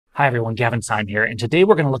Hi everyone, Gavin Seim here, and today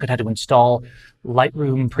we're going to look at how to install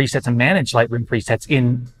Lightroom presets and manage Lightroom presets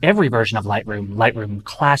in every version of Lightroom. Lightroom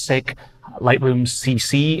Classic, Lightroom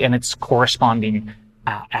CC, and its corresponding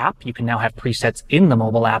app. You can now have presets in the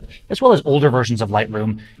mobile app, as well as older versions of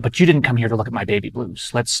Lightroom, but you didn't come here to look at my baby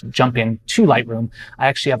blues. Let's jump into Lightroom. I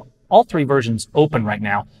actually have all three versions open right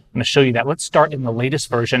now. I'm going to show you that. Let's start in the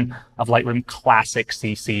latest version of Lightroom Classic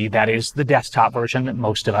CC. That is the desktop version that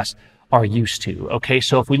most of us are used to. Okay,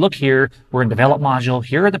 so if we look here, we're in Develop module.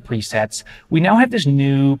 Here are the presets. We now have this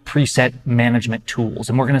new preset management tools,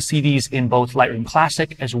 and we're going to see these in both Lightroom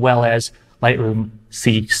Classic as well as Lightroom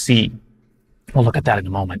CC. We'll look at that in a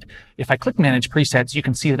moment. If I click Manage Presets, you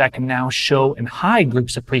can see that I can now show and hide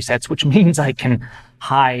groups of presets, which means I can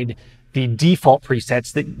hide the default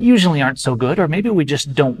presets that usually aren't so good, or maybe we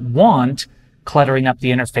just don't want cluttering up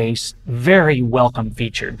the interface. Very welcome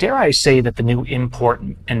feature. Dare I say that the new import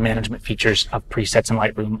and management features of presets in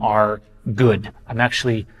Lightroom are good. I'm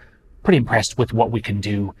actually pretty impressed with what we can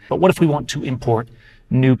do. But what if we want to import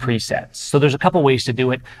new presets? So there's a couple ways to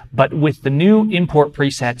do it, but with the new import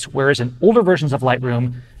presets, whereas in older versions of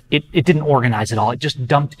Lightroom, it didn't organize it all. It just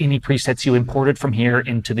dumped any presets you imported from here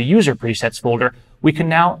into the user presets folder. We can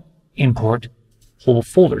now import whole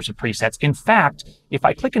folders of presets. In fact, if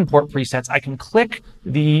I click import presets, I can click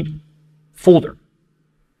the folder.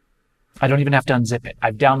 I don't even have to unzip it.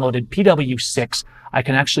 I've downloaded PW6. I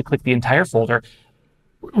can actually click the entire folder.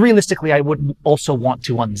 Realistically, I would also want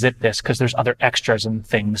to unzip this because there's other extras and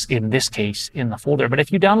things in this case in the folder. But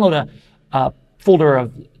if you download a folder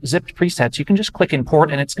of zipped presets, you can just click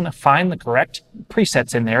import and it's going to find the correct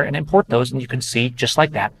presets in there and import those. And you can see just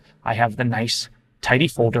like that, I have the nice tidy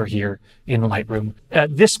folder here in Lightroom.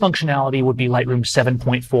 This functionality would be Lightroom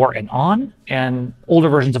 7.4 and on, and older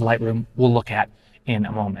versions of Lightroom we'll look at in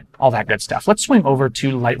a moment. All that good stuff. Let's swing over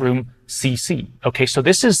to Lightroom CC. Okay, so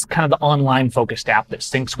this is kind of the online focused app that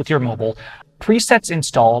syncs with your mobile. Presets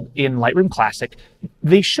installed in Lightroom Classic,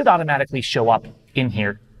 they should automatically show up in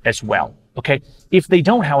here as well. Okay, if they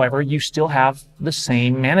don't, however, you still have the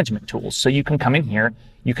same management tools. So you can come in here,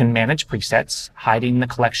 you can manage presets, hiding the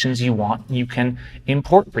collections you want. You can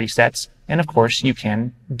import presets, and of course, you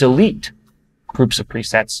can delete groups of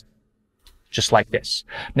presets just like this.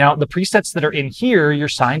 Now, the presets that are in here, you're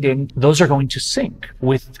signed in, those are going to sync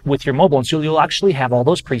with your mobile. And so you'll actually have all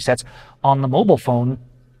those presets on the mobile phone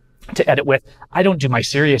to edit with. I don't do my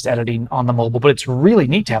serious editing on the mobile, but it's really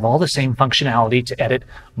neat to have all the same functionality to edit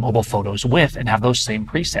mobile photos with and have those same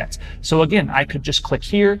presets. So again, I could just click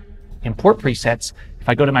here, import presets. If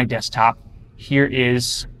I go to my desktop, here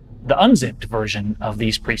is the unzipped version of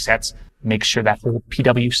these presets. Make sure that whole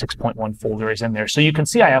PW 6.1 folder is in there. So you can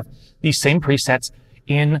see I have these same presets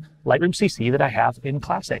in Lightroom CC that I have in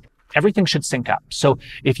Classic. Everything should sync up. So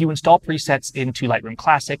if you install presets into Lightroom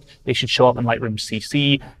Classic, they should show up in Lightroom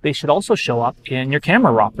CC. They should also show up in your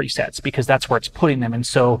Camera Raw presets because that's where it's putting them. And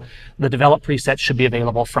so the developed presets should be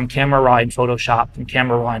available from Camera Raw in Photoshop, from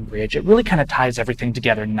Camera Raw in Bridge. It really kind of ties everything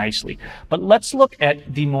together nicely. But let's look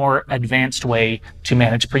at the more advanced way to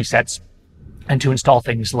manage presets and to install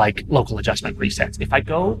things like local adjustment presets. If I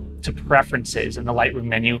go to Preferences in the Lightroom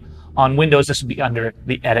menu, on Windows, this would be under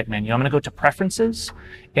the Edit menu. I'm going to go to Preferences,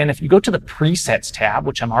 and if you go to the Presets tab,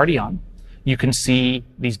 which I'm already on, you can see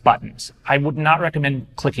these buttons. I would not recommend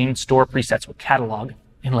clicking Store Presets with Catalog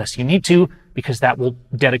unless you need to, because that will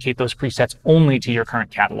dedicate those presets only to your current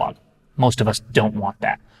catalog. Most of us don't want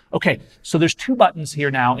that. Okay, so there's two buttons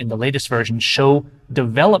here now in the latest version, Show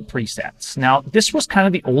Develop Presets. Now, this was kind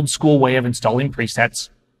of the old school way of installing presets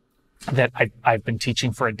that I've been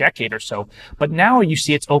teaching for a decade or so. But now you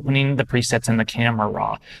see it's opening the presets in the Camera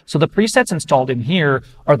Raw. So the presets installed in here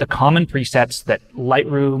are the common presets that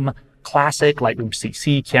Lightroom Classic, Lightroom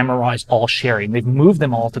CC, Camera Raw is all sharing. They've moved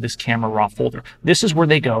them all to this Camera Raw folder. This is where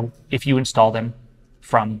they go if you install them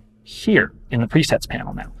from here in the presets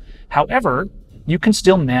panel now. However, you can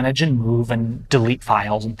still manage and move and delete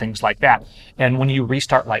files and things like that. And when you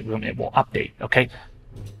restart Lightroom, it will update, okay?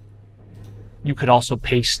 You could also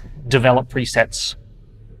paste develop presets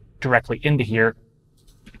directly into here,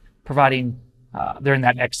 providing they're in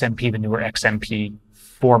that XMP, the newer XMP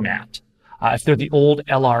format. If they're the old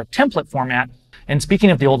LR template format, and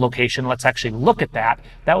speaking of the old location, let's actually look at that.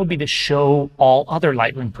 That would be to show all other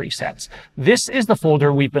Lightroom presets. This is the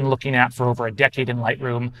folder we've been looking at for over a decade in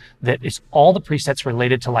Lightroom that is all the presets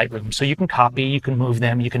related to Lightroom. So you can copy, you can move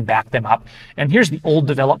them, you can back them up. And here's the old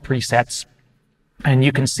developed presets. And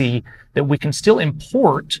you can see that we can still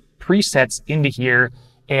import presets into here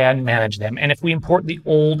and manage them. And if we import the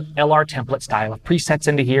old LR template style of presets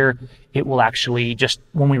into here, it will actually just,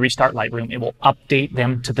 when we restart Lightroom, it will update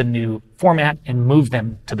them to the new format and move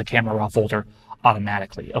them to the camera raw folder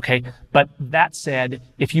automatically, okay? But that said,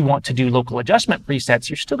 if you want to do local adjustment presets,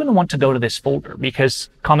 you're still going to want to go to this folder, because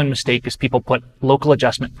common mistake is people put local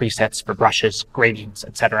adjustment presets for brushes, gradients,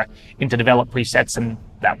 etc. into develop presets, and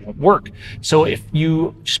that won't work. So if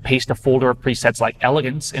you just paste a folder of presets like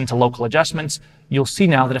elegance into local adjustments, you'll see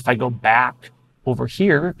now that if I go back over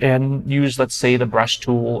here and use, let's say, the brush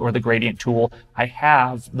tool or the gradient tool, I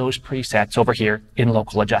have those presets over here in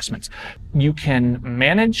local adjustments. You can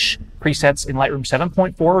manage presets in Lightroom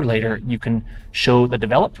 7.4 or later. You can show the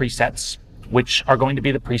develop presets, which are going to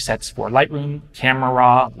be the presets for Lightroom, Camera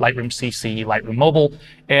Raw, Lightroom CC, Lightroom Mobile.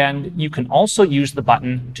 And you can also use the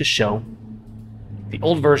button to show the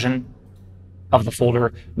old version of the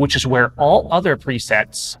folder, which is where all other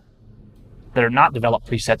presets that are not developed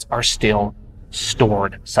presets are still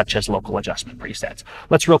stored, such as local adjustment presets.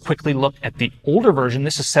 Let's real quickly look at the older version.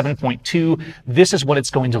 This is 7.2. This is what it's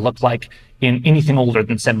going to look like in anything older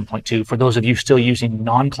than 7.2. For those of you still using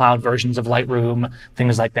non-cloud versions of Lightroom,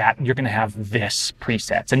 things like that, you're going to have this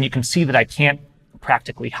presets. And you can see that I can't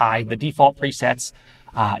practically hide the default presets.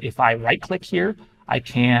 If I right-click here, I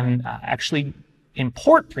can actually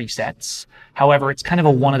import presets. However, it's kind of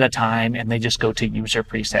a one at a time, and they just go to user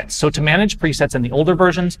presets. So to manage presets in the older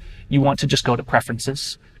versions, you want to just go to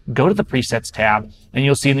preferences, go to the presets tab, and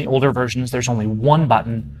you'll see in the older versions, there's only one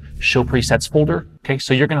button, show presets folder. Okay,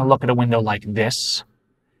 so you're going to look at a window like this,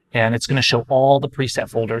 and it's going to show all the preset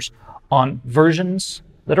folders on versions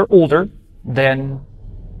that are older than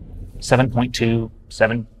 7.2,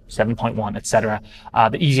 7.1, etc.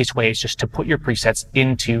 The easiest way is just to put your presets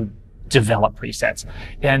into develop presets.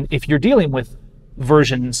 And if you're dealing with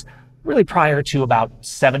versions really prior to about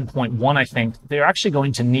 7.1, I think, they're actually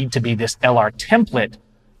going to need to be this LR template,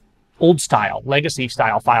 old style, legacy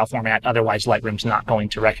style file format. Otherwise, Lightroom's not going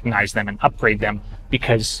to recognize them and upgrade them,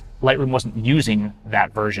 because Lightroom wasn't using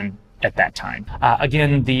that version at that time.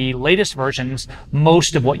 Again, the latest versions,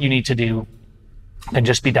 most of what you need to do can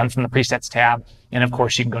just be done from the presets tab. And of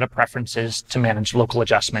course, you can go to preferences to manage local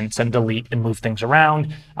adjustments and delete and move things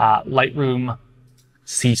around. Lightroom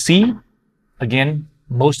CC, again,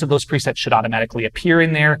 most of those presets should automatically appear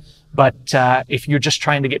in there. But if you're just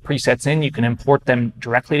trying to get presets in, you can import them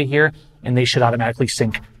directly to here, and they should automatically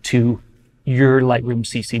sync to your Lightroom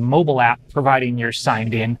CC mobile app, providing you're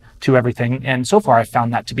signed in to everything. And so far, I've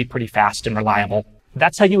found that to be pretty fast and reliable.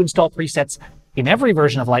 That's how you install presets in every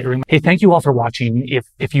version of Lightroom. Hey, thank you all for watching.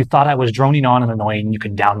 If you thought I was droning on and annoying, you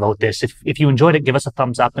can download this. If you enjoyed it, give us a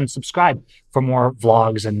thumbs up and subscribe for more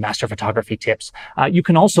vlogs and master photography tips. You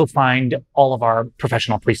can also find all of our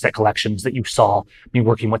professional preset collections that you saw me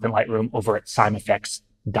working with in Lightroom over at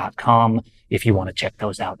seimeffects.com if you want to check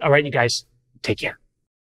those out. All right, you guys, take care.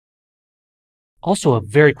 Also, a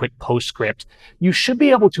very quick postscript. You should be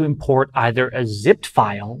able to import either a zipped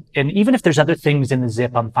file, and even if there's other things in the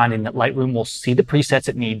zip, I'm finding that Lightroom will see the presets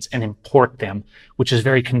it needs and import them, which is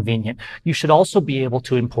very convenient. You should also be able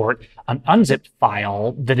to import an unzipped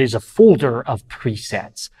file that is a folder of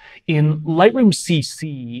presets. In Lightroom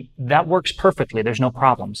CC, that works perfectly. There's no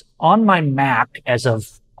problems. On my Mac, as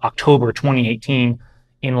of October 2018,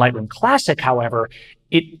 in Lightroom Classic, however,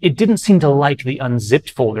 it didn't seem to like the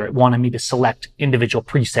unzipped folder. It wanted me to select individual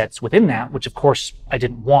presets within that, which of course I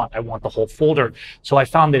didn't want. I want the whole folder. So I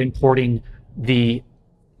found that importing the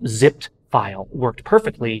zipped file worked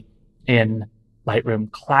perfectly in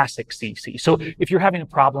Lightroom Classic CC. So if you're having a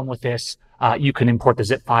problem with this, you can import the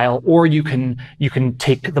zip file, or you can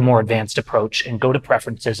take the more advanced approach and go to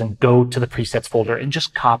preferences and go to the presets folder and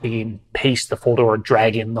just copy and paste the folder or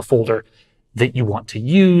drag in the folder that you want to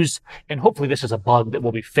use. And hopefully this is a bug that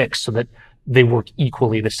will be fixed so that they work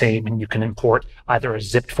equally the same, and you can import either a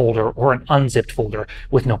zipped folder or an unzipped folder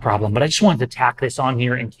with no problem. But I just wanted to tack this on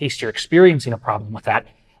here in case you're experiencing a problem with that.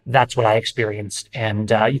 That's what I experienced,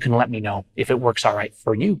 and you can let me know if it works all right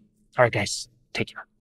for you. All right, guys, take care.